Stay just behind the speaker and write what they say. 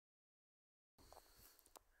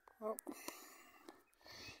Well,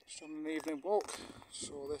 just on an evening walk,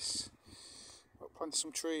 saw this, planted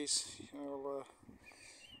some trees. I'll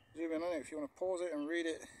zoom in on it if you want to pause it and read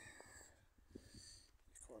it.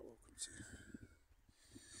 You're quite welcome to.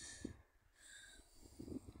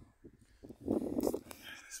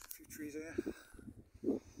 There's a few trees here,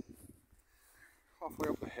 halfway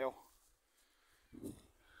up the hill.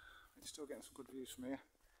 It's still getting some good views from here.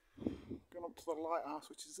 Going up to the lighthouse,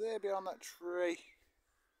 which is there behind that tree.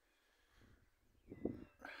 Look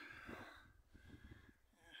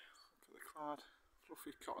at the cloud,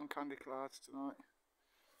 fluffy cotton candy clouds tonight.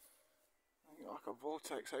 I think like a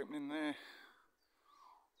vortex opening there.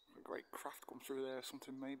 A great craft come through there or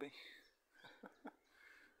something maybe.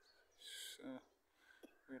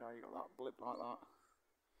 You know, you got that blip like that.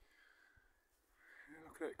 Yeah,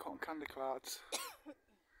 look at it, cotton candy clouds.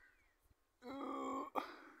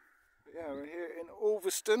 Yeah, we're here in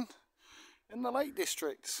Ulverston, in the Lake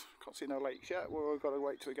District. Can't see no lakes yet. Well, we've got to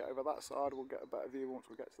wait till we get over that side. We'll get a better view once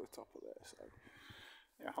we get to the top of there. So,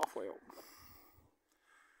 yeah, halfway up.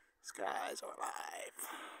 Skies are alive.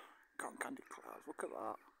 Cotton candy clouds. Look at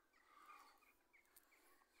that.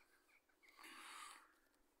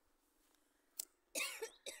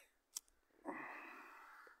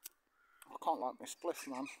 I can't like my spliff,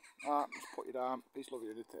 man. Just put you down. Peace, love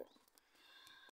you, did it.